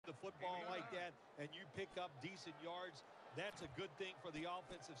ball like that and you pick up decent yards, that's a good thing for the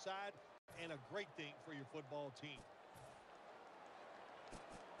offensive side and a great thing for your football team.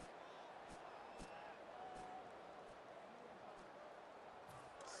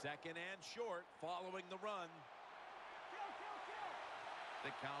 Second and short following the run.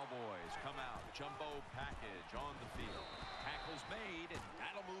 The Cowboys come out. Jumbo package on the field. Tackles made, and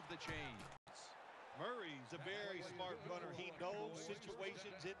that'll move the chains. Murray's a very smart runner. He knows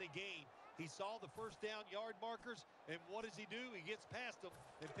situations in the game. He saw the first down yard markers, and what does he do? He gets past them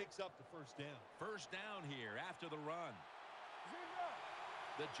and picks up the first down. First down here after the run.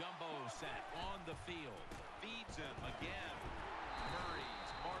 The jumbo set on the field. Feeds him again.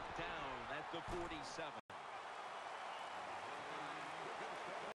 Murray's marked down at the 47.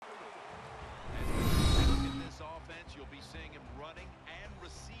 As we look at this offense, you'll be seeing him running and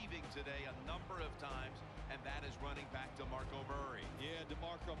receiving today a number of times, and that is running back to DeMarco Murray. Yeah,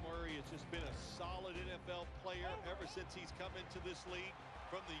 DeMarco Murray has just been a solid NFL player ever since he's come into this league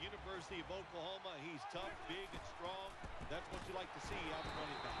from the University of Oklahoma. He's tough, big, and strong. That's what you like to see out of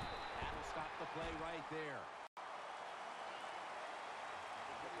running back. That'll stop the play right there.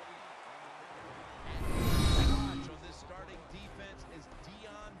 And on this starting defense is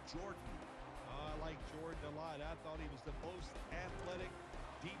Dion Jordan. I like Jordan a lot. I thought he was the most athletic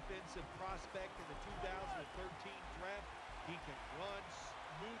defensive prospect in the 2013 draft. He can run,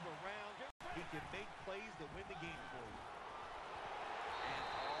 move around. He can make plays that win the game for you. And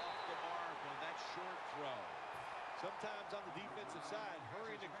off the mark on that short throw. Sometimes on the defensive side,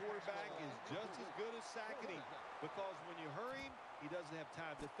 hurrying the quarterback is just as good as sacking him, because when you hurry him, he doesn't have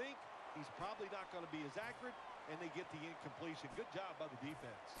time to think. He's probably not going to be as accurate, and they get the incompletion. Good job by the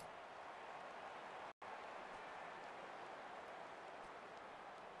defense.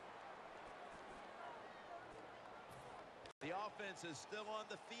 The offense is still on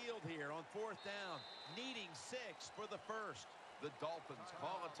the field here on fourth down, needing 6 for the first. The Dolphins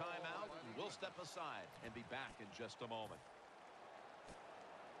call a timeout. We'll step aside and be back in just a moment.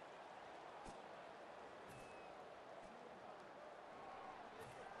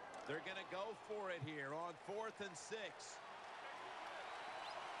 They're going to go for it here on 4th and 6.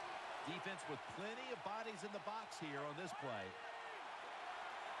 Defense with plenty of bodies in the box here on this play.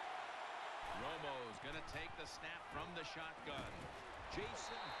 Romo's going to take the snap from the shotgun.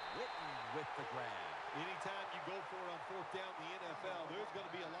 Jason Witten with the grab. Anytime you go for it on fourth down in the NFL, there's going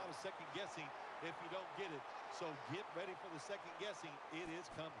to be a lot of second guessing if you don't get it. So get ready for the second guessing. It is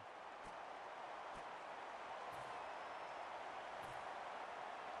coming.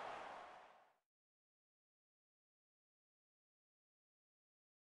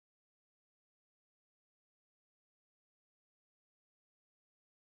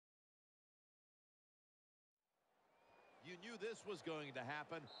 You knew this was going to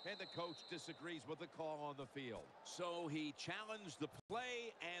happen, and the coach disagrees with the call on the field. So he challenged the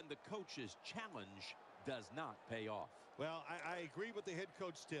play, and the coach's challenge does not pay off. Well, I agree with the head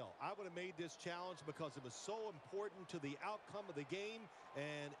coach still. I would have made this challenge because it was so important to the outcome of the game,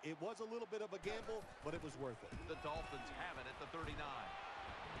 and it was a little bit of a gamble, but it was worth it. The Dolphins have it at the 39.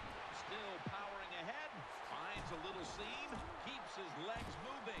 Still powering ahead, finds a little seam, keeps his legs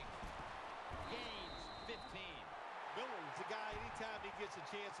moving. Gains 15. Miller's the guy, anytime he gets a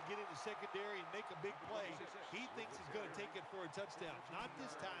chance to get into secondary and make a big play, he thinks he's going to take it for a touchdown. Not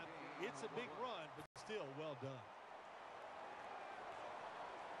this time. It's a big run, but still well done.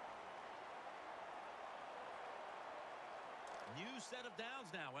 New set of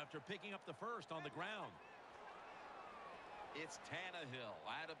downs now after picking up the first on the ground. It's Tannehill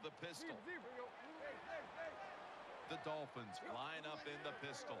out of the pistol. The Dolphins line up in the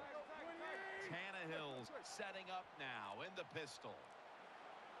pistol. Tannehill's setting up now in the pistol.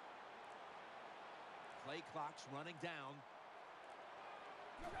 Play clock's running down.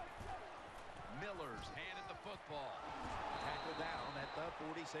 Miller's handed the football. Tackle down at the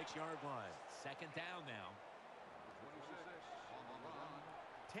 46-yard line. Second down now.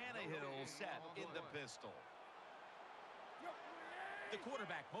 Tannehill set in the pistol. The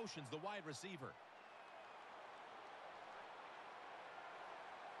quarterback motions the wide receiver.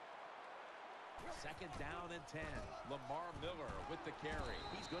 Second down and 10. Lamar Miller with the carry.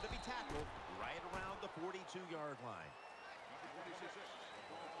 He's going to be tackled right around the 42-yard line.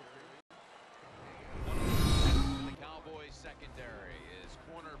 The Cowboys secondary is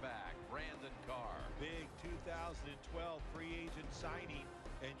cornerback Brandon Carr. Big 2012 free agent signing,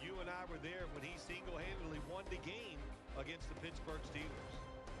 and you and I were there when he single-handedly won the game against the Pittsburgh Steelers.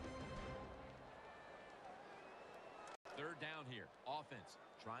 Third down here. Offense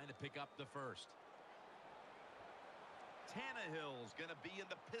trying to pick up the first. Tannehill's going to be in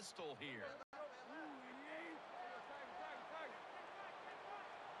the pistol here.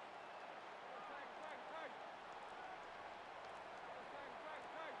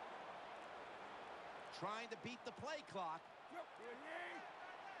 Trying to beat the play clock.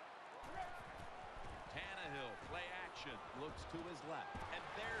 Tannehill, play action. Looks to his left. And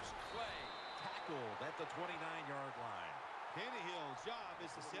there's Clay. Tackled at the 29-yard line. Tannehill's job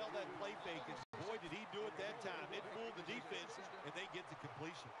is to sell that play fake, and boy, did he do it that time. It fooled the defense, and they get the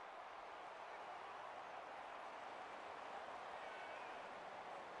completion.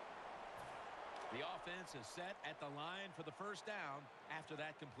 The offense is set at the line for the first down after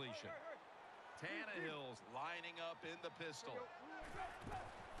that completion. Tannehill's lining up in the pistol.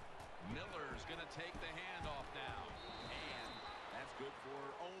 Miller's going to take the handoff now. And that's good for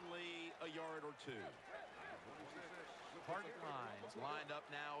only a yard or two. Hartline's lined up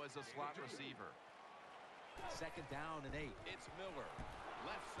now as a slot receiver. Second down and 8. It's Miller,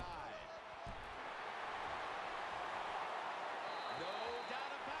 left side. No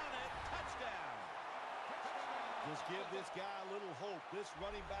doubt about it. Touchdown. Just give this guy a little hope. This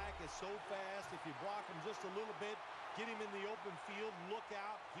running back is so fast. If you block him just a little bit, get him in the open field, look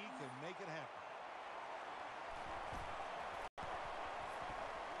out, he can make it happen.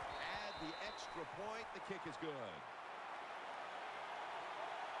 Add the extra point. The kick is good.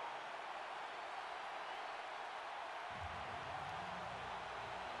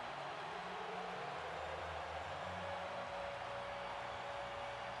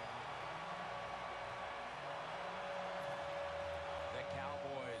 The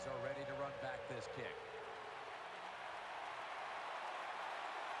Cowboys are ready to run back this kick.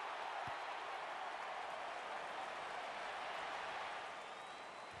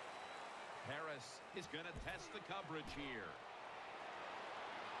 Harris is going to test the coverage here.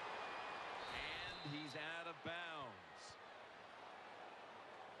 And he's out of bounds.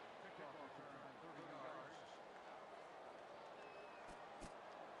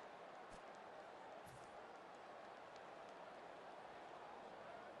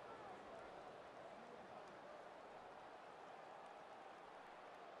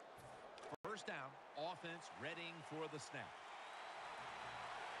 First down, offense readying for the snap.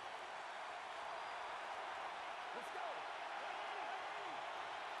 Let's go.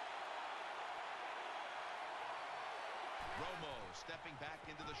 Romo stepping back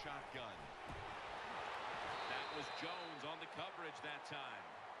into the shotgun. That was Jones on the coverage that time.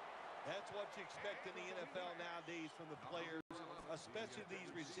 That's what you expect in the NFL nowadays from the players, especially these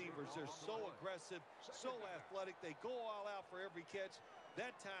receivers. They're so aggressive, so athletic. They go all out for every catch.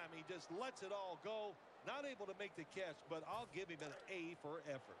 That time, he just lets it all go. Not able to make the catch, but I'll give him an A for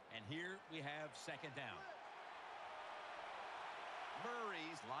effort. And here we have second down.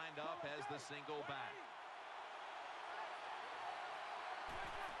 Murray's lined up as the single back.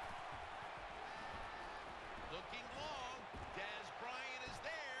 Looking long. Dez Bryant is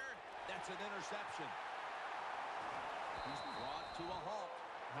there. That's an interception. He's brought to a halt.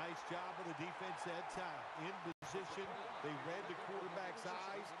 Nice job of the defense that time. In position, they read the quarterback's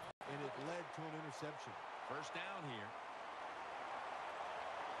eyes, and it led to an interception. First down here.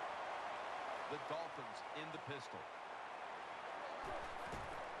 The Dolphins in the pistol.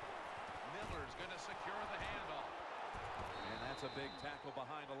 Miller's going to secure the handoff. And that's a big tackle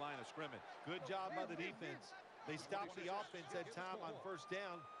behind the line of scrimmage. Good job by the defense. They stopped the offense that time on first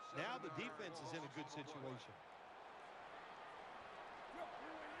down. Now the defense is in a good situation.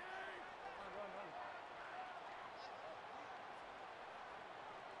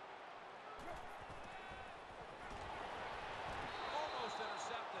 Almost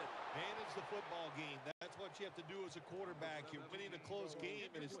intercepted. Manage the football game. That's what you have to do as a quarterback. You're winning a close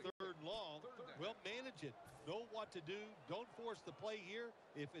game and it's third and long. Well, manage it. Know what to do. Don't force the play here.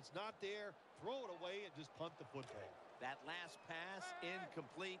 If it's not there, throw it away and just punt the football. That last pass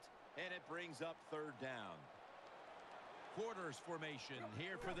incomplete, and it brings up third down. Quarters formation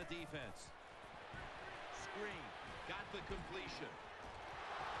here for the defense. Screen, got the completion.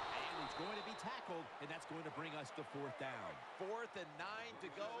 And he's going to be tackled, and that's going to bring us to fourth down. 4th and 9 to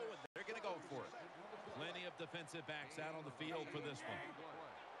go, and they're going to go for it. Plenty of defensive backs out on the field for this one.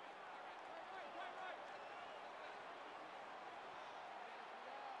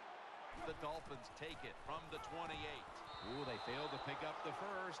 The Dolphins take it from the 28. Ooh, they failed to pick up the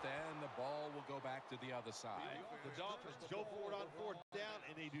first, and the ball will go back to the other side. The Dolphins go for it on fourth down,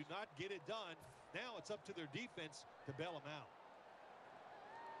 and they do not get it done. Now it's up to their defense to bail them out.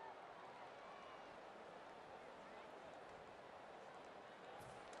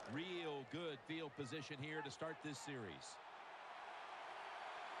 Real good field position here to start this series.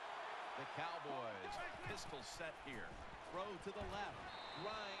 The Cowboys pistol set here. throw to the left.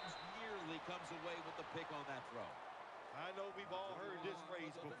 Grimes nearly comes away with the pick on that throw. I know we've all heard this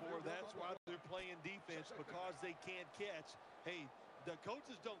phrase before. That's why they're playing defense, because they can't catch. Hey, the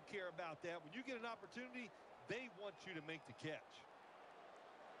coaches don't care about that. When you get an opportunity, they want you to make the catch.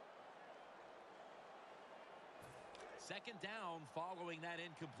 Second down following that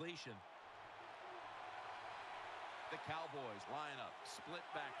incompletion. The Cowboys line up, split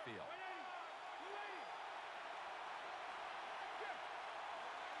backfield.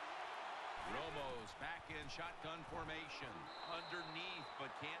 Romo's back in shotgun formation. Underneath, but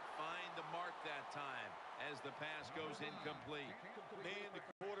can't find the mark that time as the pass goes incomplete. Man, the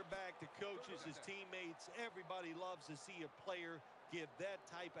quarterback, the coaches, his teammates, everybody loves to see a player give that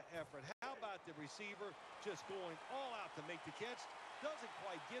type of effort. How about the receiver just going all out to make the catch? Doesn't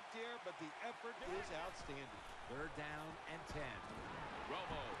quite get there, but the effort is outstanding. Third down and 10.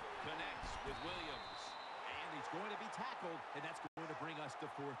 Romo connects with Williams. And he's going to be tackled, and that's going to bring us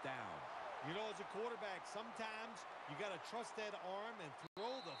to fourth down. You know, as a quarterback, sometimes you got to trust that arm and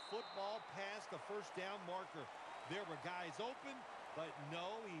throw the football past the first down marker. There were guys open, but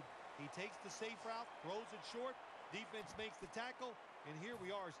no, he takes the safe route, throws it short. Defense makes the tackle, and here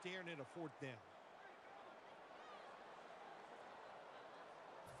we are staring at a fourth down.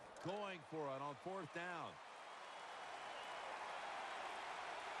 Going for it on fourth down.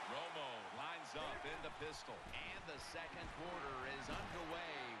 Romo lines up in the pistol, and the second quarter is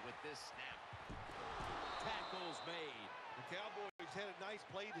underway with this snap. Tackles made. The Cowboys had a nice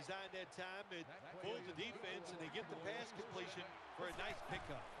play design that time. It pulls the defense, and they get the pass completion for a nice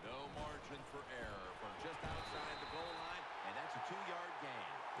pickup. No margin for error from just outside the goal line, and that's a 2-yard gain.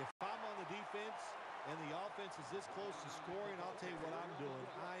 If I'm on the defense and the offense is this close to scoring, I'll tell you what I'm doing.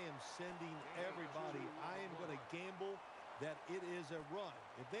 I am sending everybody. I am going to gamble that it is a run.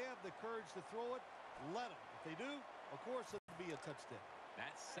 If they have the courage to throw it, let them. If they do, of course, it'll be a touchdown.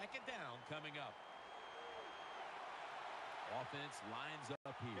 That's second down coming up. Offense lines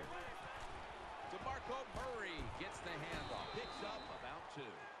up here. DeMarco Murray gets the handoff. Picks up about 2.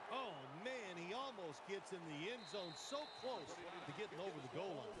 Oh, man, he almost gets in the end zone, so close to getting over the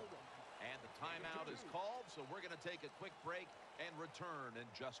goal line. And the timeout is called, so we're going to take a quick break and return in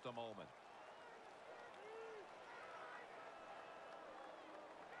just a moment.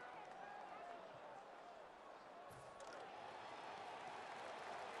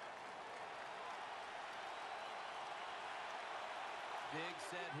 Big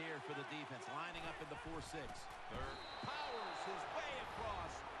set here for the defense, lining up in the 4-6. Third, powers his way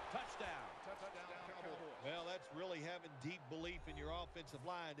across. Touchdown. Well, that's really having deep belief in your offensive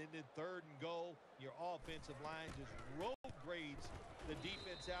line. And then third and goal, your offensive line just road grades the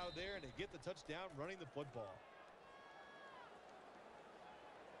defense out there, and they get the touchdown running the football.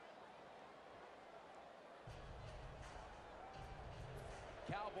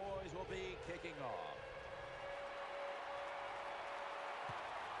 Cowboys will be kicking off.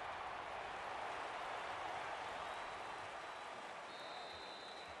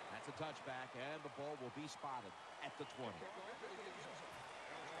 That's a touchback, and the ball will be spotted at the 20.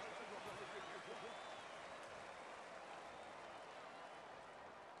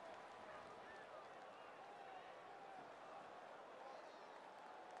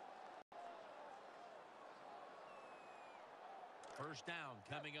 First down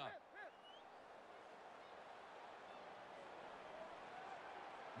coming up.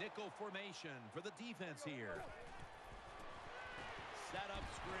 Nickel formation for the defense here. Set up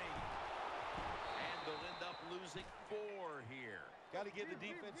screen. And they'll end up losing 4 here. Got to give the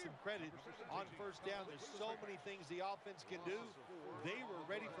defense some credit on first down. There's so many things the offense can do. They were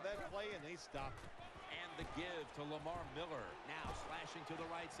ready for that play, and they stopped it. And the give to Lamar Miller. Now slashing to the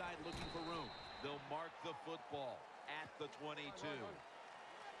right side, looking for room. They'll mark the football at the 22.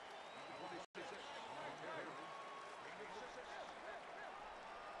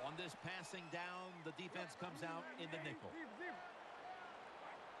 On this passing down, the defense comes out in the nickel.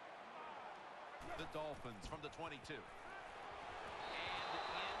 The Dolphins from the 22. And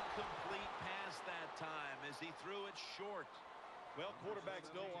incomplete pass that time as he threw it short. Well,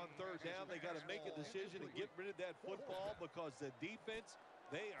 quarterbacks know on third down they got to make a decision and get rid of that football because the defense,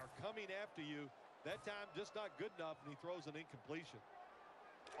 they are coming after you. That time just not good enough, and he throws an incompletion.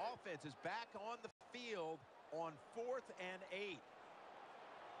 Offense is back on the field on 4th and 8.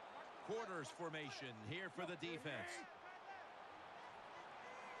 Quarters formation here for the defense.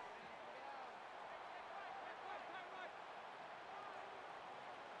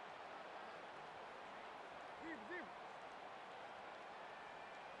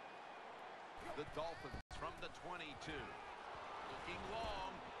 The Dolphins from the 22. Looking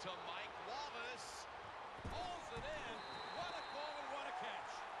long to Mike Wallace. Pulls it in.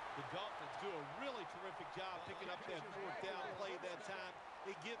 The Dolphins do a really terrific job picking up that fourth down play that time.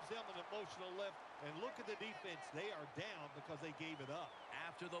 It gives them an emotional lift. And look at the defense. They are down because they gave it up.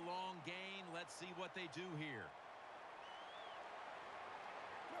 After the long gain, let's see what they do here.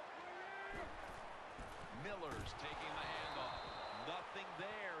 Miller's taking the handoff. Nothing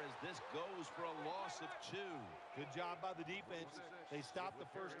there as this goes for a loss of 2. Good job by the defense. They stopped the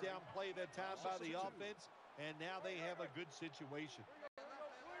first down play that time by the offense, and now they have a good situation.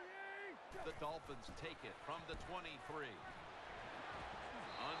 The Dolphins take it from the 23.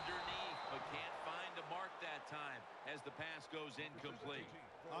 Underneath, but can't find a mark that time as the pass goes incomplete.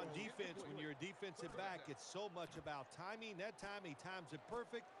 On defense, when you're a defensive back, it's so much about timing. That time he times it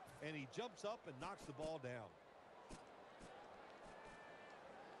perfect, and he jumps up and knocks the ball down.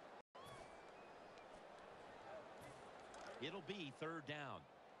 It'll be third down.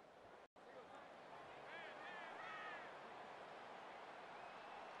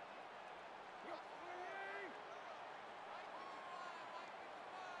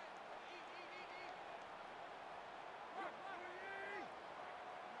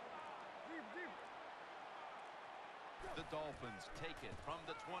 The Dolphins take it from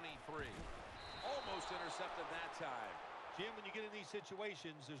the 23. Almost intercepted that time. Jim, when you get in these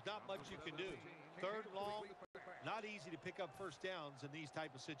situations, there's not much you can do. Third and long, not easy to pick up first downs in these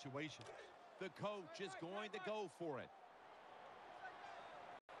type of situations. The coach is going to go for it.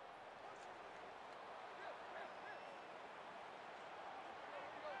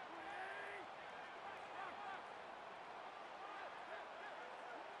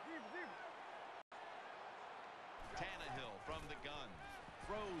 Tannehill from the gun.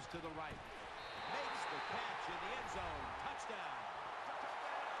 Throws to the right. Makes the catch in the end zone. Touchdown.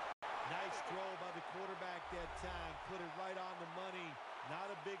 Nice throw by the quarterback that time. Put it right on the money.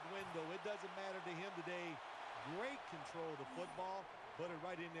 Not a big window. It doesn't matter to him today. Great control of the football. Put it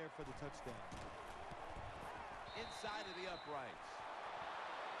right in there for the touchdown. Inside of the uprights.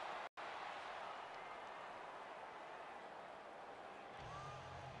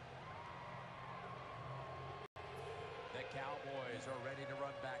 The Cowboys are ready to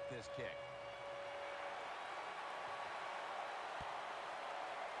run back this kick.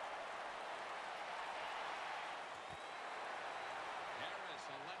 Harris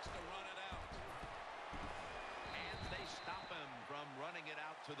elects to run it out. And they stop him from running it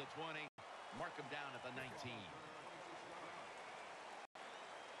out to the 20. Mark him down at the 19.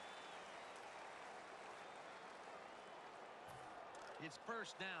 It's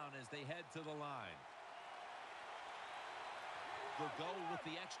first down as they head to the line. They'll go with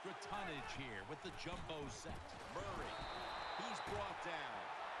the extra tonnage here with the jumbo set. Murray, he's brought down.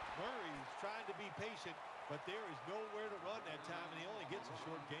 Murray's trying to be patient, but there is nowhere to run that time, and he only gets a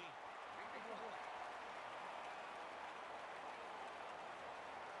short gain.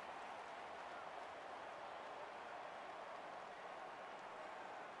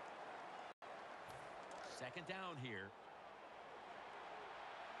 Second down here.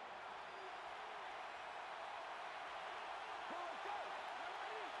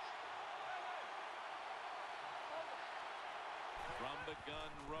 From the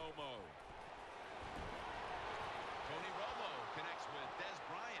gun, Romo. Tony Romo connects with Des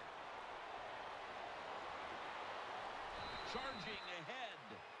Bryant. Charging ahead.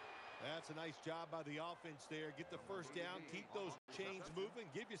 That's a nice job by the offense there. Get the first down, keep those chains moving,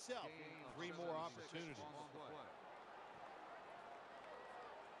 give yourself 3 more opportunities.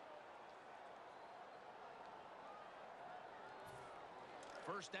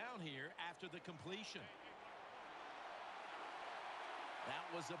 First down here after the completion. That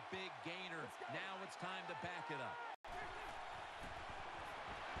was a big gainer. Now it's time to back it up.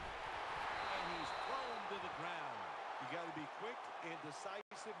 And he's thrown to the ground. You got to be quick and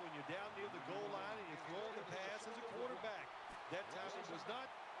decisive when you're down near the goal line and you're throwing the pass as a quarterback. That time it was not,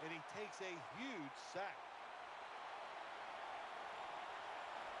 and he takes a huge sack.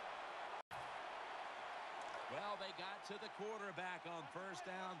 Well, they got to the quarterback on first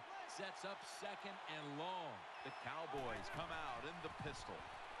down. Sets up second and long. The Cowboys come out in the pistol.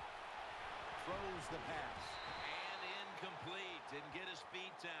 Throws the pass. And incomplete. Didn't get his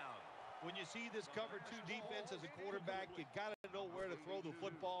feet down. When you see this cover 2 defense as a quarterback, you got to know where to throw the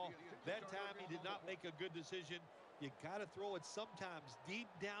football. That time he did not make a good decision. You got to throw it sometimes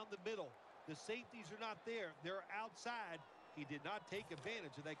deep down the middle. The safeties are not there. They're outside. He did not take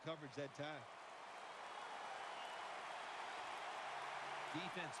advantage of that coverage that time.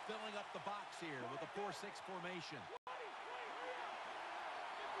 Defense filling up the box here with a 4-6 formation.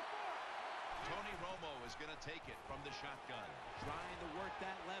 Tony Romo is going to take it from the shotgun. Trying to work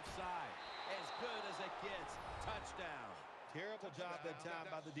that left side. As good as it gets. Touchdown. Terrible job that time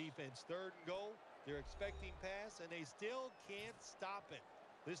by the defense. 3rd and goal. They're expecting pass, and they still can't stop it.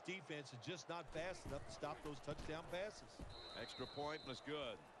 This defense is just not fast enough to stop those touchdown passes. Extra point was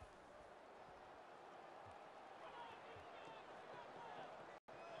good.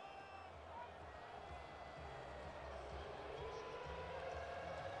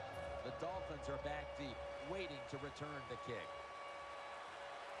 The Dolphins are back deep, waiting to return the kick.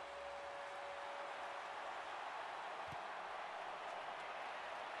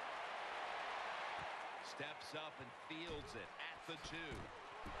 Steps up and fields it at the 2.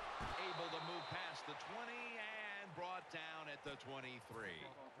 Able to move past the 20 and brought down at the 23.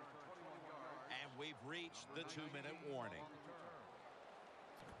 And we've reached the 2-minute warning.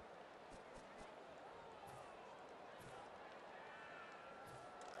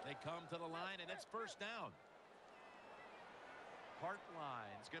 They come to the line, and it's 1st down.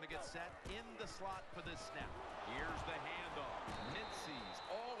 Hartline's going to get set in the slot for this snap. Here's the handoff. Mincy's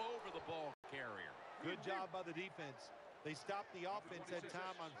all over the ball carrier. Good job by the defense. They stopped the offense at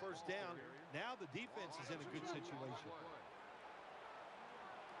time on 1st down. Now the defense is in a good situation.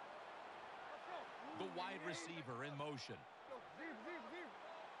 The wide receiver in motion.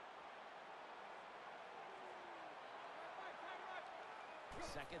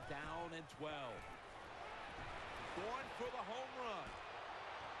 Second down and 12. Going for the home run.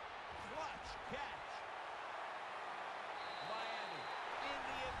 Clutch catch. Miami in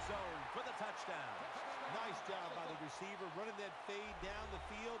the end zone for the touchdown. Nice job by the receiver running that fade down the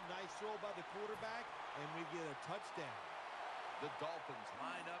field. Nice throw by the quarterback, and we get a touchdown. The Dolphins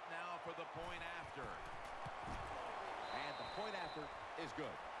line up now for the point after. And the point after is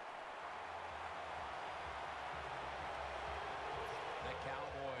good. The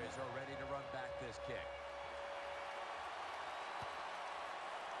Cowboys are ready to run back this kick.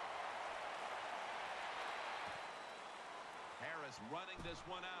 Harris running this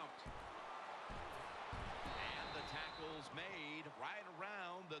one out. And the tackle's made right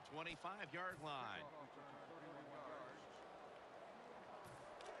around the 25-yard line.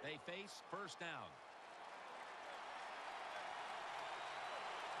 They face 1st down.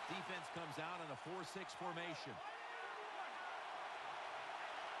 Defense comes out in a 4-6 formation.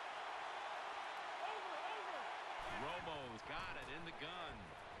 Romo's got it in the gun.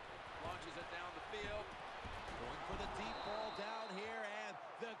 Launches it down the field. Going for the deep ball down here, and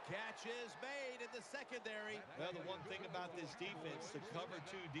the catch is made in the secondary. Well, the one thing about this defense, the cover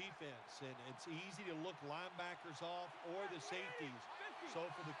 2 defense, and it's easy to look linebackers off or the safeties. So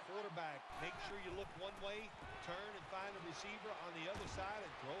for the quarterback, make sure you look one way, turn and find a receiver on the other side and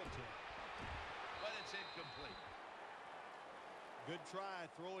throw it to him. But it's incomplete. Good try.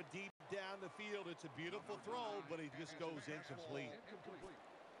 Throw it deep down the field. It's a beautiful throw, but it just goes incomplete.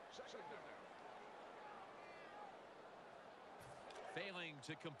 Failing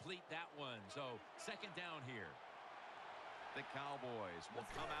to complete that one. So 2nd down here. The Cowboys will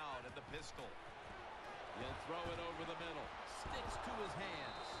come out at the pistol. He'll throw it over the middle. Sticks to his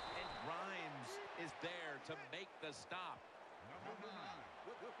hands. And Grimes is there to make the stop.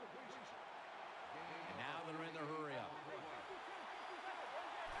 And now they're in the hurry up.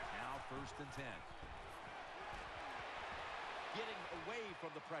 Now 1st and 10. Getting away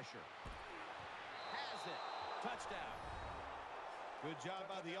from the pressure. Has it. Touchdown. Good job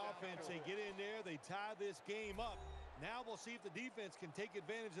by the offense. They get in there. They tie this game up. Now we'll see if the defense can take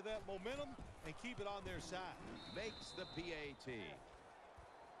advantage of that momentum and keep it on their side. Makes the PAT.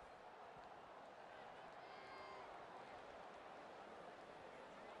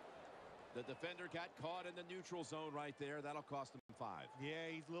 The defender got caught in the neutral zone right there. That'll cost him 5. Yeah,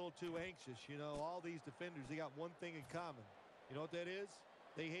 he's a little too anxious. You know, all these defenders, they got one thing in common. You know what that is?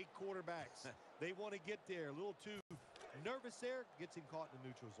 They hate quarterbacks. They want to get there. A little too nervous there. Gets him caught in the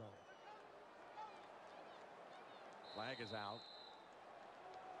neutral zone. Flag is out.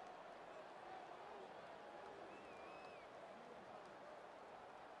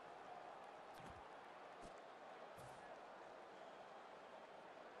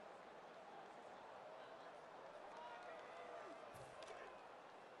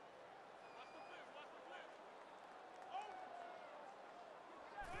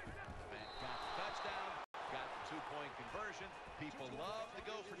 People love to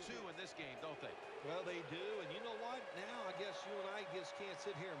go for 2 in this game, don't they? Well, they do. And you know what? Now I guess you and I just can't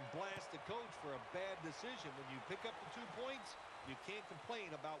sit here and blast the coach for a bad decision. When you pick up the 2 points, you can't complain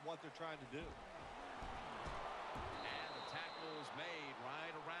about what they're trying to do. And the tackle's made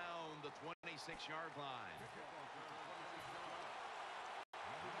right around the 26-yard line.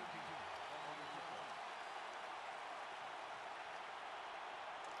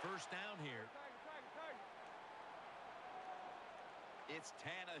 First down here. It's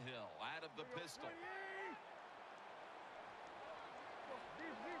Tannehill out of the pistol.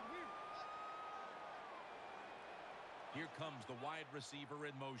 Here comes the wide receiver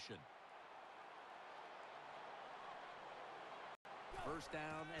in motion. First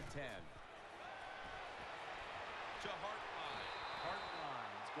down and 10. To Hartline.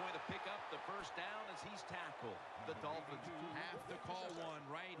 Hartline's going to pick up the first down as he's tackled. The Dolphins have to call one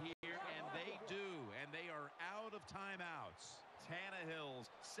right here, and they do, and they are out of timeouts.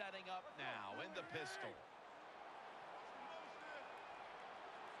 Tannehill's setting up now in the pistol.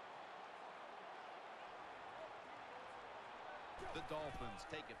 The Dolphins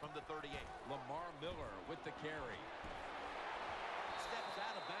take it from the 38. Lamar Miller with the carry. Steps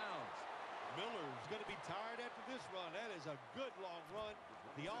out of bounds. Miller's going to be tired after this run. That is a good long run.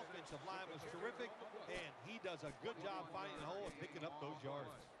 The offensive line was terrific, and he does a good job finding the hole and picking up those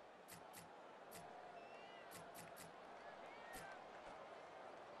yards.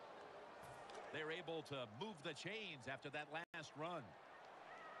 They're able to move the chains after that last run.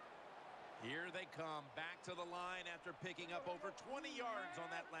 Here they come back to the line after picking up over 20 yards on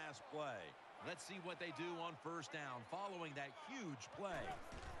that last play. Let's see what they do on first down following that huge play.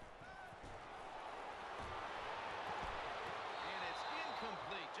 And it's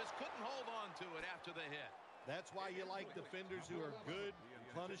incomplete. Just couldn't hold on to it after the hit. That's why you like defenders who are good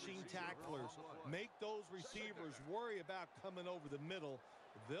punishing tacklers. Make those receivers worry about coming over the middle.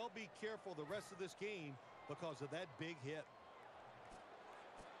 They'll be careful the rest of this game because of that big hit.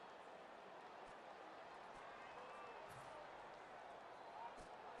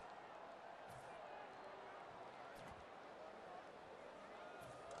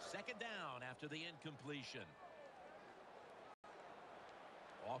 Second down after the incompletion.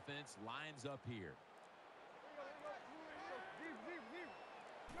 Offense lines up here.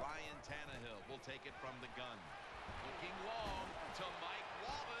 Ryan Tannehill will take it from the gun. Looking long to Mike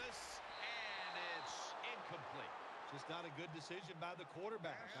Wallace, and it's incomplete. Just not a good decision by the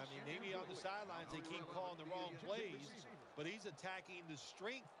quarterback. I mean, maybe on the sidelines they keep calling the wrong plays, but he's attacking the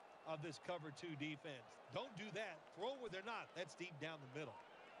strength of this cover 2 defense. Don't do that. Throw where they're not. That's deep down the middle.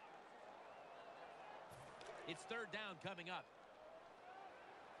 It's third down coming up.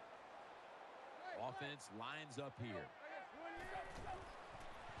 Offense lines up here.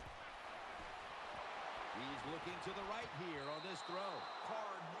 He's looking to the right here on this throw.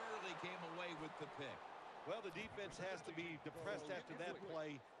 Carr nearly came away with the pick. Well, the defense has to be depressed after that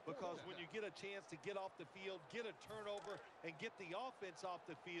play because when you get a chance to get off the field, get a turnover, and get the offense off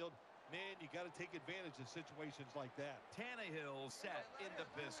the field, man, you got to take advantage of situations like that. Tannehill set in the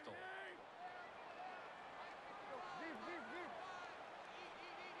pistol.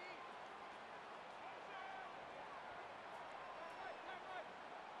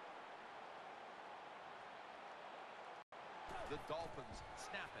 The Dolphins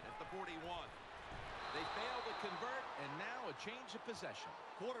snap it at the 41. They fail to convert, and now a change of possession.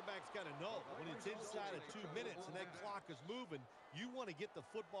 Quarterback's got to know when it's inside of 2 minutes and that clock is moving, you want to get the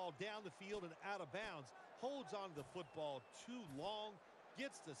football down the field and out of bounds. Holds on to the football too long,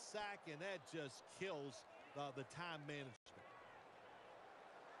 gets the sack, and that just kills the time management.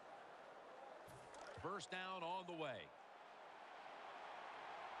 First down on the way.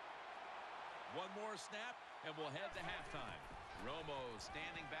 One more snap, and we'll head to halftime. Romo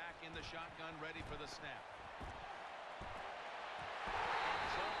standing back in the shotgun, ready for the snap.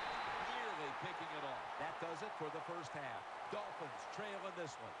 So nearly picking it off. That does it for the first half. Dolphins trail in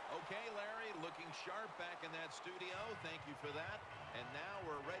this one. Okay, Larry, looking sharp back in that studio. Thank you for that. And now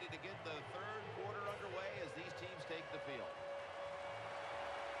we're ready to get the third quarter underway as these teams take the field.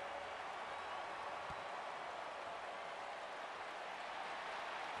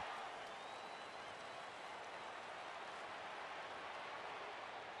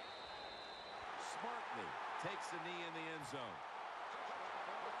 Smartly takes the knee in the end zone.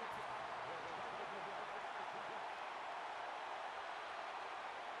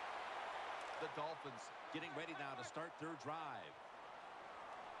 The Dolphins getting ready now to start their drive.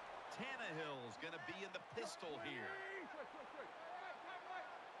 Tannehill's going to be in the pistol here.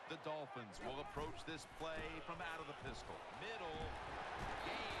 The Dolphins will approach this play from out of the pistol. Middle,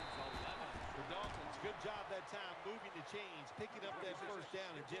 gains 11. The Dolphins, good job that time moving the chains, picking up that first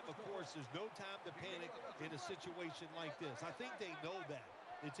down. And Jim, of course, there's no time to panic in a situation like this. I think they know that.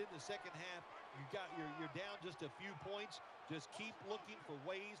 It's in the second half. You're down just a few points. Just keep looking for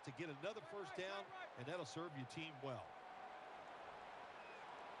ways to get another first down, and that'll serve your team well.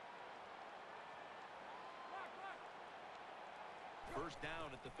 First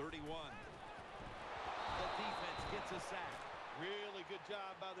down at the 31. The defense gets a sack. Really good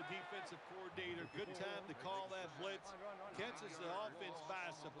job by the defensive coordinator. Good time to call that blitz. Catches the offense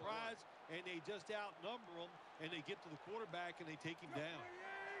by surprise, and they just outnumber them, and they get to the quarterback, and they take him down.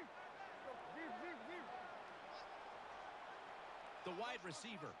 The wide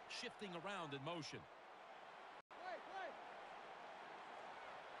receiver shifting around in motion.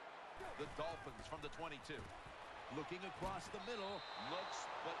 The Dolphins from the 22. Looking across the middle, looks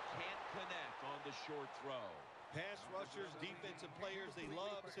but can't connect on the short throw. Pass rushers, defensive players, they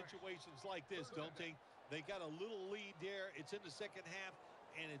love situations like this, don't they? They got a little lead there. It's in the second half,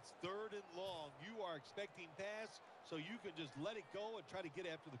 and it's 3rd and long. You are expecting pass, so you can just let it go and try to get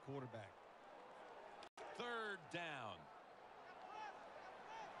after the quarterback. 3rd down.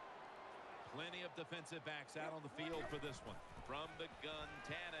 Plenty of defensive backs out on the field for this one. From the gun,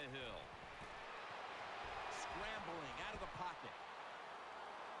 Tannehill. Scrambling out of the pocket.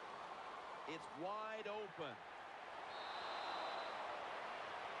 It's wide open.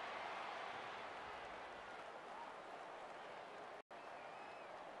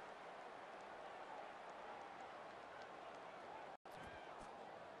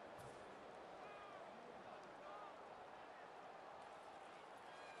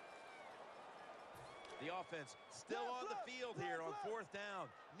 The offense still on the field here on 4th down,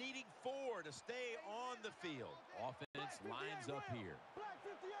 needing 4 to stay on the field. Offense lines up here. Black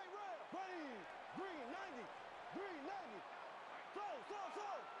 58 red. Ready. Green 90. Green 90. Slow.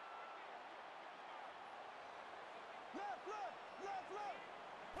 Left.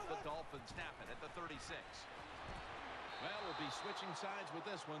 The Dolphins snap it at the 36. Well, we'll be switching sides with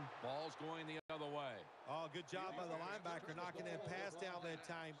this one. Ball's going the other way. Oh, good job by the linebacker knocking that pass down that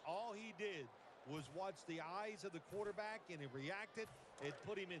time. All he did was watch the eyes of the quarterback, and he reacted. It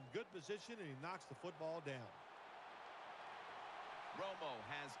put him in good position, and he knocks the football down. Romo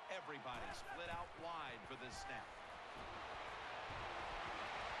has everybody split out wide for this snap.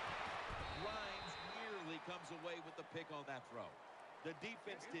 Grimes nearly comes away with the pick on that throw. The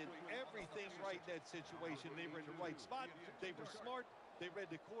defense did everything right in that situation. They were in the right spot. They were smart. They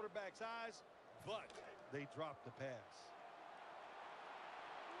read the quarterback's eyes, but they dropped the pass.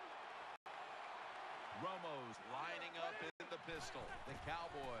 Romo's lining up in the pistol. The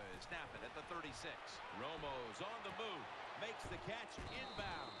Cowboys snap it at the 36. Romo's on the move. Makes the catch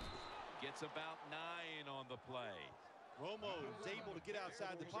inbound. Gets about 9 on the play. Romo is able to get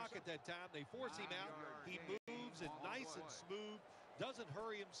outside the pocket that time. They force him out. He moves and nice and smooth. Doesn't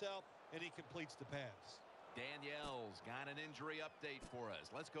hurry himself, and he completes the pass. Danielle's got an injury update for us.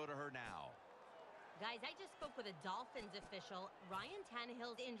 Let's go to her now. Guys, I just spoke with a Dolphins official. Ryan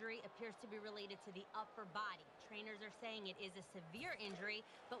Tannehill's injury appears to be related to the upper body. Trainers are saying it is a severe injury,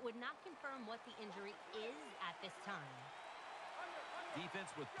 but would not confirm what the injury is at this time.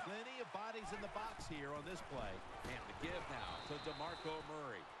 Defense with plenty of bodies in the box here on this play. And the give now to DeMarco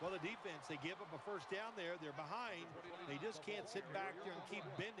Murray. Well, the defense, they give up a first down there. They're behind. They just can't sit back there and keep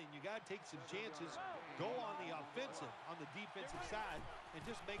bending. You got to take some chances. Go on the offensive, on the defensive side, and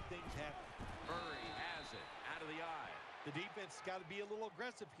just make things happen. Murray has it out of the eye. The defense has got to be a little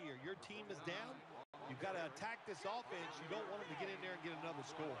aggressive here. Your team is down. You've got to attack this offense. You don't want them to get in there and get another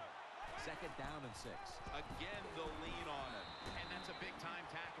score. 2nd down and 6. Again, the lean on him. And that's a big-time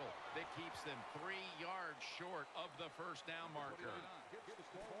tackle that keeps them 3 yards short of the first down marker.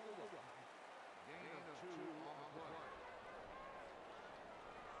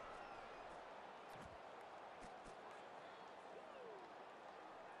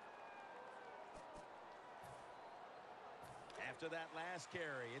 After that last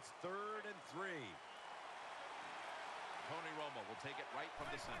carry, it's 3rd and 3. Tony Romo will take it right from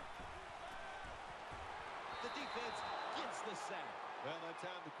the center. The defense gets the sack. Well, that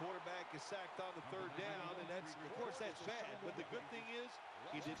time the quarterback is sacked on the 3rd down, and that's, of course, that's bad. But the good thing is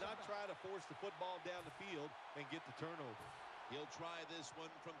he did not try to force the football down the field and get the turnover. He'll try this one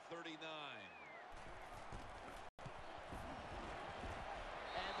from 39.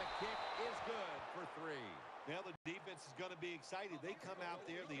 And the kick is good for 3. Now the defense is going to be excited. They come out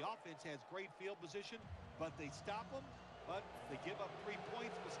there. The offense has great field position, but they stop them. But they give up 3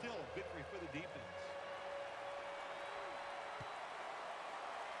 points, but still a victory for the defense.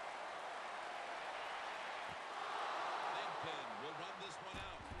 Lincoln will run this one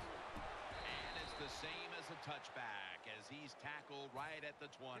out. And it's the same as a touchback as he's tackled right at the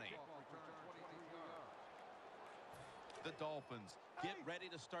 20. The Dolphins get ready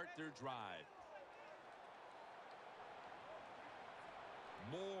to start their drive.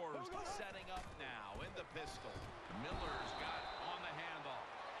 Moore's setting up now in the pistol. Miller's got on the handoff.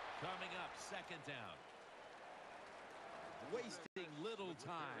 Coming up, 2nd down. Wasting little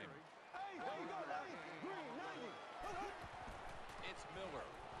time. It's Miller.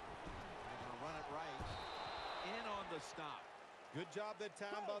 They're going to run it right. In on the stop. Good job that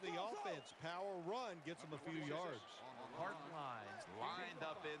time by the offense. Power run gets them a few yards. Hart lines lined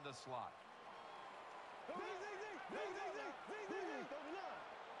up in the slot.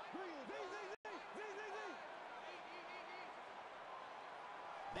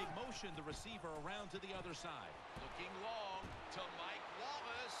 They motion the receiver around to the other side. Looking long to Mike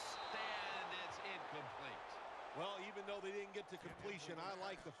Wallace, and it's incomplete. Well, even though they didn't get to completion, I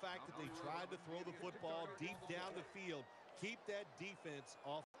like the fact that they tried to throw the football deep down the field. Keep that defense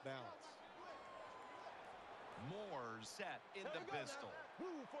off balance. Moore set in the pistol.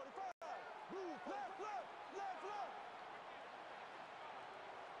 Move 45. Move left, left, left, left.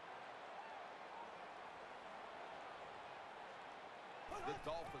 The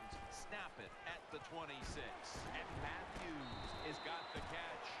Dolphins snap it at the 26. And Matthews has got the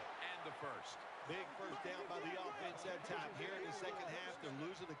catch and the first. Big first down by the offense that time. Here in the second half, they're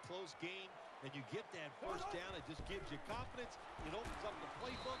losing a close game, and you get that first down. It just gives you confidence. It opens up the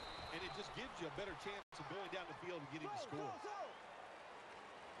playbook, and it just gives you a better chance of going down the field and getting the score.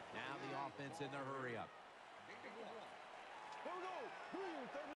 Now the offense in the hurry up. Here we go. Green,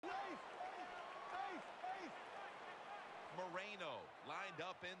 39. Ace. Moreno lined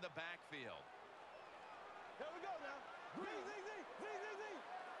up in the backfield. Here we go now. Green, Z.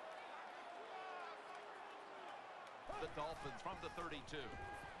 The Dolphins from the 32.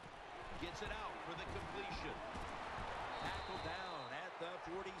 Gets it out for the completion. Tackled down at the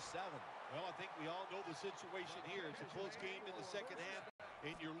 47. Well, I think we all know the situation here. It's a close game in the second half,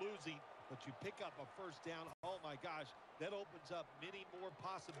 and you're losing, but you pick up a first down. Oh, my gosh, that opens up many more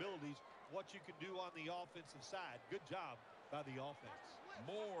possibilities, what you can do on the offensive side. Good job by the offense.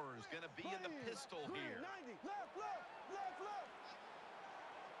 Moore's going to be in the pistol here. 90. Left. Z.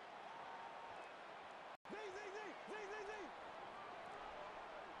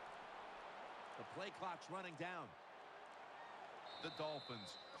 The play clock's running down. The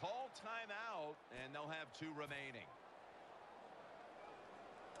Dolphins call timeout, and they'll have 2 remaining.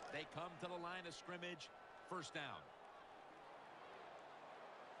 They come to the line of scrimmage. First down.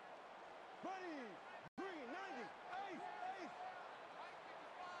 Ready. Green, 90. Ace.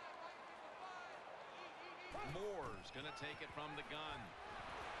 Moore's going to take it from the gun.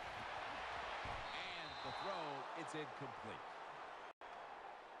 And the throw, it's incomplete.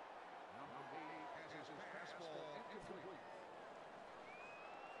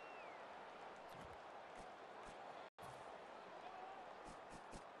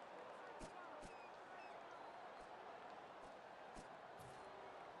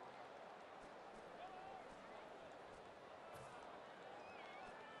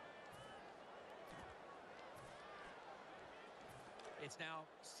 It's now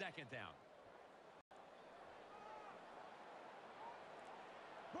second down.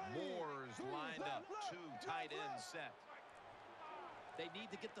 Moore's lined up, 2 tight ends set. They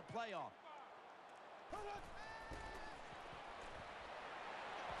need to get the play off.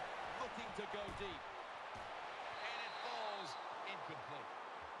 Looking to go deep. And it falls incomplete.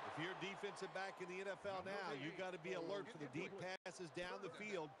 If you're a defensive back in the NFL now, you got to be alert for the deep passes down the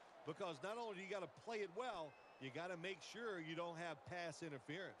field, because not only do you got to play it well, you got to make sure you don't have pass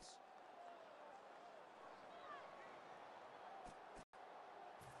interference.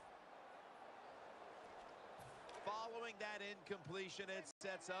 Following that incompletion, it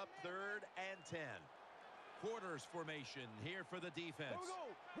sets up 3rd and 10. Quarters formation here for the defense. Here we go.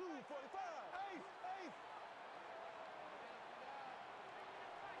 Blue 45. Ace.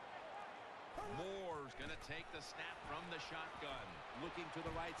 Moore's going to take the snap from the shotgun. Looking to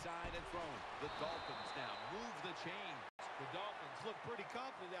the right side and throwing. The Dolphins now move the chains. The Dolphins look pretty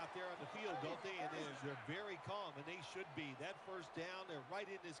confident out there on the field, don't they? And they're very calm, and they should be. That first down, they're right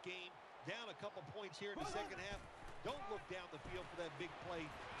in this game. Down a couple points here in the second half. Don't look down the field for that big play.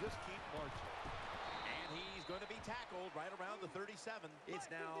 Just keep marching. And he's going to be tackled right around the 37. It's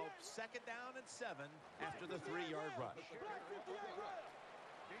now second down and 7 after the 3-yard rush.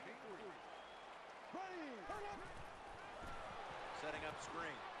 Setting up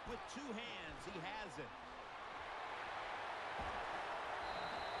screen. With 2 hands, he has it.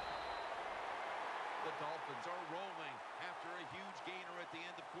 The Dolphins are rolling after a huge gainer at the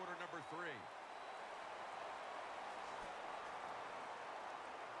end of quarter number 3.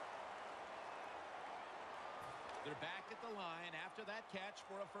 They're back at the line after that catch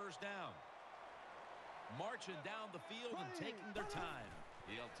for a first down. Marching down the field and taking their time.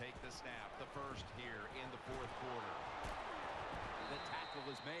 He'll take the snap, the first here in the 4th quarter. The tackle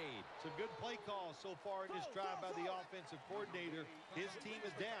is made. Some good play calls so far in this drive by the offensive coordinator. His team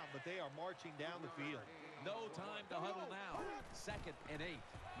is down, but they are marching down the field. No time to huddle now. 2nd and 8.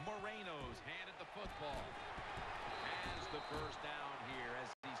 Moreno's handed the football. Has the first down here as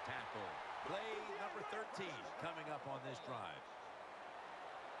he's tackled. Play number 13 coming up on this drive.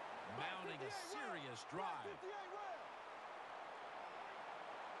 Mounting a serious drive.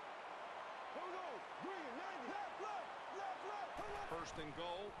 First and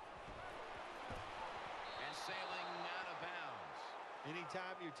goal. And sailing out of bounds.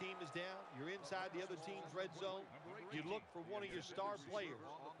 Anytime your team is down, you're inside the other team's red zone, you look for one of your star players,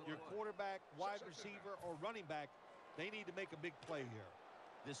 your quarterback, wide receiver, or running back. They need to make a big play here.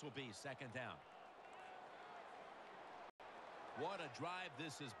 This will be 2nd down. What a drive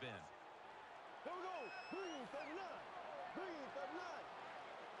this has been. Here we go. Green 39. Green 39.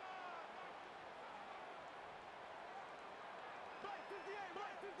 Black 58.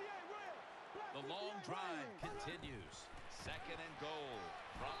 Black 58. Red. Black The long 58, drive red. continues. 2nd and goal.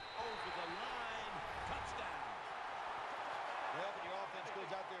 From over the line. Touchdown. Well, when your offense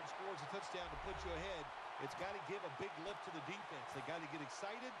goes out there and scores a touchdown to put you ahead, it's got to give a big lift to the defense. They got to get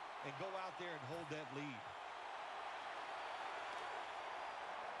excited and go out there and hold that lead.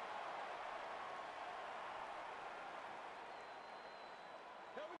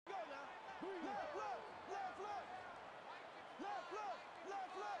 Here we go now. Green. Left, left, left, left. Left, left,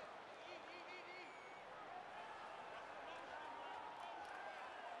 left, left.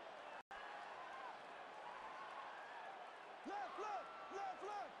 Left, left, left,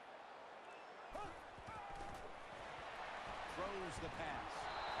 left. Throws the pass.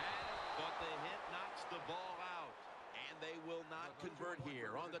 Had it, but the hit knocks the ball out. And they will not convert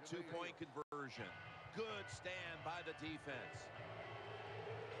here on the 2-point conversion. Good stand by the defense.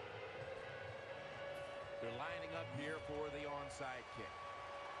 They're lining up here for the onside kick.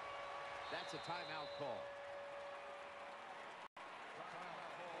 That's a timeout call.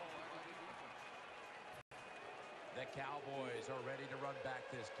 The Cowboys are ready to run back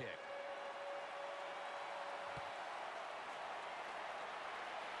this kick.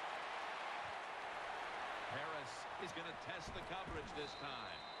 Harris is going to test the coverage this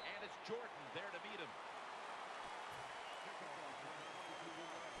time. And it's Jordan there to meet him.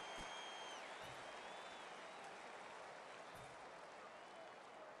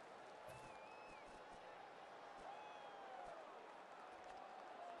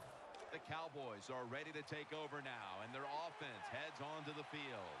 The Cowboys are ready to take over now, and their offense heads onto the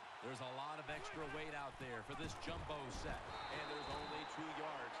field. There's a lot of extra weight out there for this jumbo set, and there's only 2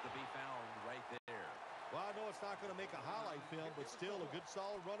 yards to be found right there. Well, I know it's not going to make a highlight film, but still a good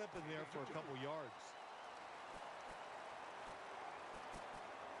solid run up in there for a couple yards.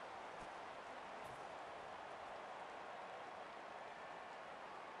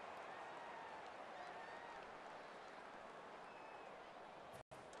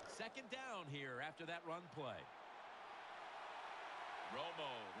 Second down here after that run play.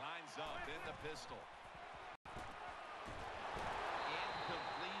 Romo lines up in the pistol.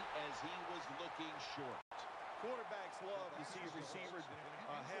 Incomplete as he was looking short. Quarterbacks love to see a receiver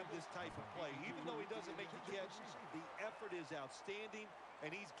have this type of play. Even though he doesn't make the catch, the effort is outstanding,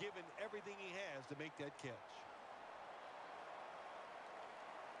 and he's given everything he has to make that catch.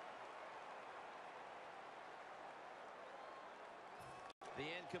 The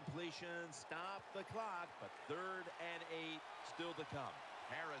incompletion stopped the clock, but 3rd and 8 still to come.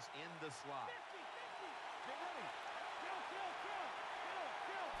 Harris in the slot. Get ready.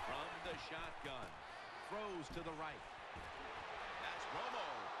 Kill. From the shotgun. Throws to the right. That's Romo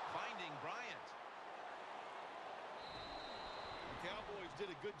finding Bryant. The Cowboys did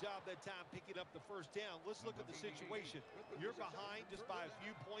a good job that time picking up the first down. Let's look at the situation. You're behind just by a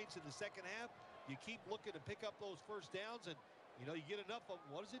few points in the second half. You keep looking to pick up those first downs, and you know, you get enough of them.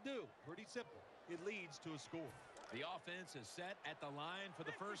 What does it do? Pretty simple. It leads to a score. The offense is set at the line for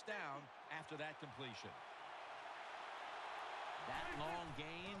the first down after that completion. That long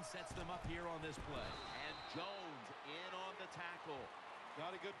gain sets them up here on this play. And Jones in on the tackle.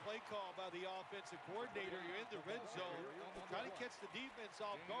 Not a good play call by the offensive coordinator. You're in the red zone. Trying to catch the defense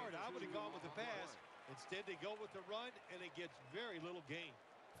off guard. I would have gone with the pass. Instead, they go with the run, and it gets very little gain.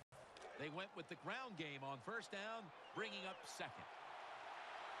 They went with the ground game on first down, bringing up 2nd.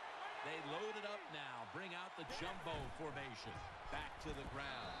 They load it up now, bring out the jumbo formation. Back to the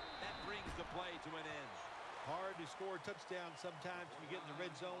ground. That brings the play to an end. Hard to score a touchdown sometimes when you get in the red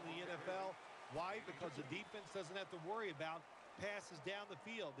zone in the NFL. Why? Because the defense doesn't have to worry about passes down the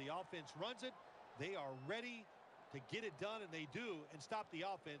field. The offense runs it. They are ready to get it done, and they do, and stop the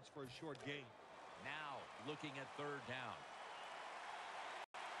offense for a short gain. Now looking at 3rd down.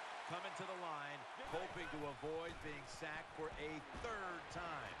 Coming to the line, hoping to avoid being sacked for a 3rd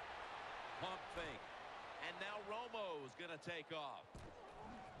time. Pump fake. And now Romo's going to take off.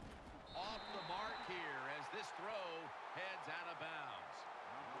 Off the mark here as this throw heads out of bounds.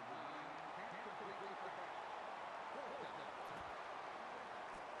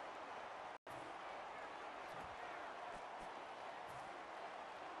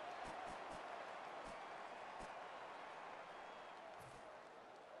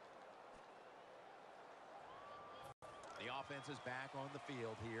 The offense is back on the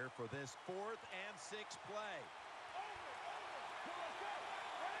field here for this 4th and 6 play.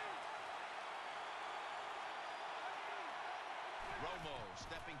 Romo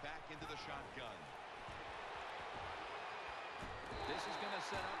stepping back into the shotgun. This is going to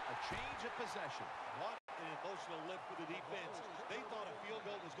set up a change of possession. What an emotional lift for the defense. They thought a field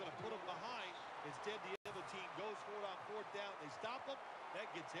goal was going to put them behind. Instead, the other team goes for it on 4th down. They stop them. That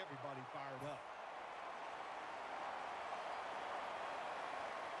gets everybody fired up.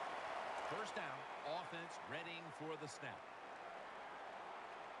 First down, offense readying for the snap.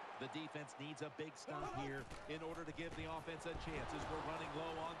 The defense needs a big stop here in order to give the offense a chance as we're running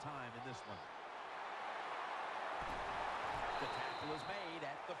low on time in this one. The tackle is made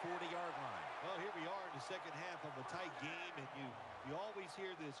at the 40-yard line. Well, here we are in the second half of a tight game, and you always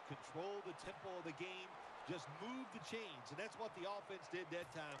hear this: control the tempo of the game, just move the chains, and that's what the offense did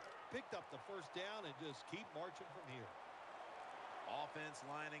that time. Picked up the first down and just keep marching from here. Offense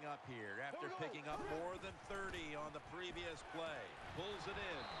lining up here after picking up more than 30 on the previous play. Pulls it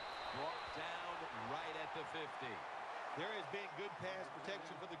in. Brought down right at the 50. There has been good pass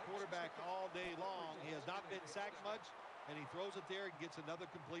protection for the quarterback all day long. He has not been sacked much, and he throws it there and gets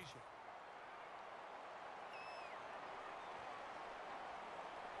another completion.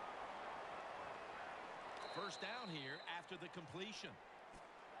 First down here after the completion.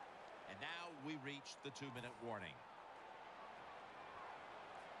 And now we reach the 2-minute warning.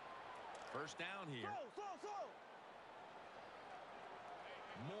 First down here.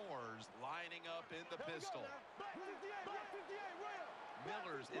 Moore's lining up in the pistol.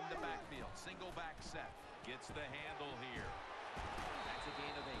 Miller's in the backfield. Single back set. Gets the handle here. That's a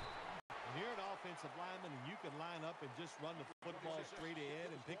gain of 8. When you're an offensive lineman and you can line up and just run the football straight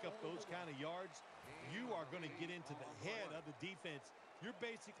ahead and pick up those kind of yards, you are going to get into the head of the defense. You're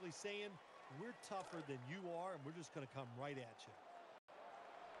basically saying, we're tougher than you are, and we're just going to come right at you.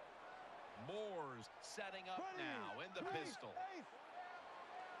 Moore's setting up now in the pistol.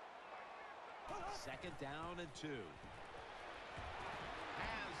 Second down and 2.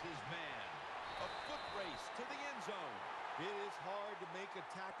 Has his man. A foot race to the end zone. It is hard to make a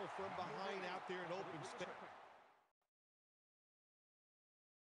tackle from behind out there in open space.